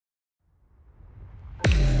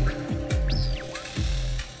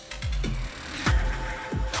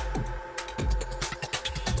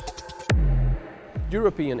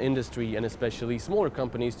European industry and especially smaller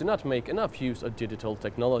companies do not make enough use of digital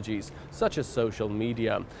technologies, such as social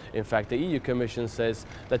media. In fact, the EU Commission says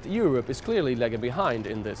that Europe is clearly lagging behind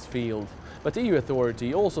in this field. But the EU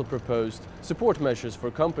authority also proposed support measures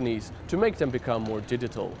for companies to make them become more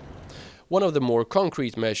digital. One of the more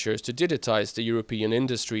concrete measures to digitize the European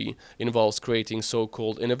industry involves creating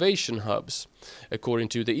so-called innovation hubs. According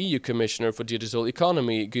to the EU Commissioner for Digital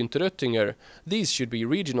Economy, Günther Oettinger, these should be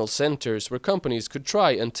regional centers where companies could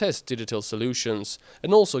try and test digital solutions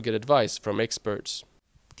and also get advice from experts.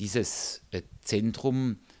 Dieses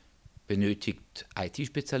Zentrum benötigt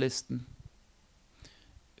IT-Spezialisten,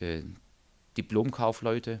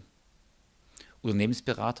 Diplomkaufleute,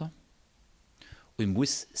 Unternehmensberater und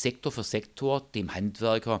muss Sektor für Sektor dem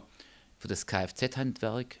Handwerker für das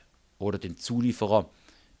Kfz-Handwerk oder den Zulieferer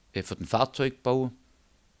für den Fahrzeugbau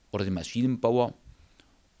oder den Maschinenbauer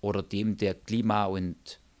oder dem, der Klima-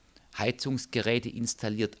 und Heizungsgeräte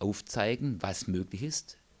installiert, aufzeigen, was möglich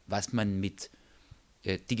ist, was man mit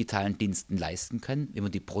digitalen Diensten leisten kann, wenn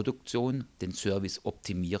man die Produktion, den Service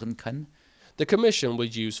optimieren kann. The Commission will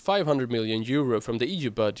use €500 million from the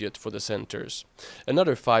EU budget for the centres.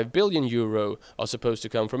 Another €5 billion are supposed to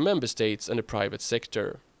come from member states and the private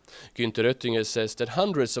sector. Günther Oettinger says that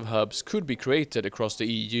hundreds of hubs could be created across the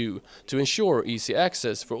EU to ensure easy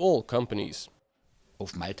access for all companies.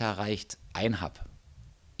 Auf Malta reicht ein Hub,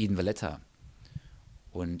 in Valletta,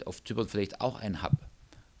 und auf Zypern vielleicht auch ein Hub.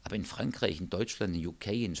 Aber in Frankreich, in Deutschland, in UK,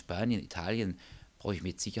 in Spanien, Italien brauche ich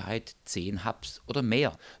mit Sicherheit 10 Hubs oder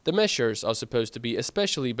mehr. The measures are supposed to be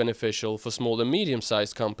especially beneficial for small and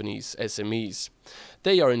medium-sized companies, SMEs.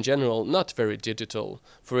 They are in general not very digital.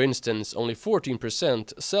 For instance, only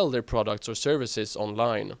 14% sell their products or services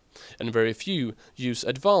online, and very few use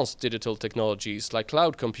advanced digital technologies like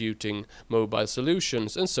cloud computing, mobile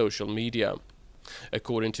solutions and social media.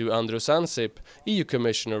 According to Andreas, EU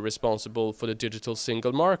Commissioner responsible for the digital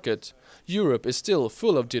single market, Europe is still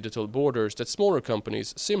full of digital borders that smaller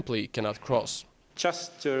companies simply cannot cross.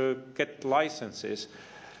 Just to get licenses,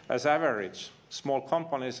 as average, small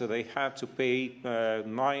companies, they have to pay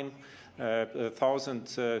 9,000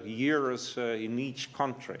 euros in each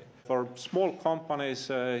country. For small companies,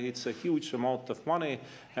 it's a huge amount of money,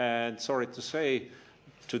 and sorry to say,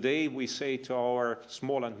 today we say to our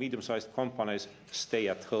small and medium-sized companies, stay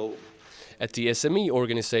at home. At the SME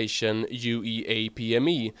organization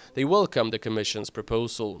UEAPME, they welcome the Commission's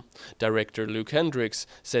proposal. Director Hendrickx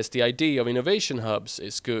says the idea of innovation hubs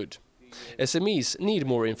is good. SMEs need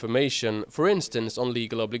more information, for instance on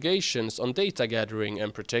legal obligations on data gathering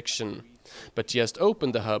and protection. But just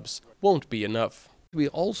open the hubs won't be enough. We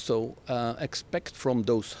also expect from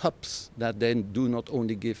those hubs that they do not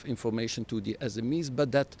only give information to the SMEs,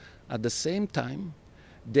 but that at the same time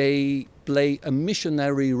they play a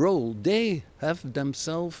missionary role. They have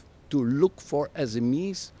themselves to look for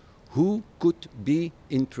SMEs who could be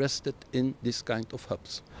interested in this kind of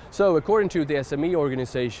hubs. So, according to the SME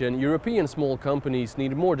organization, European small companies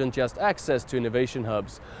need more than just access to innovation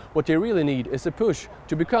hubs. What they really need is a push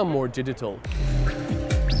to become more digital.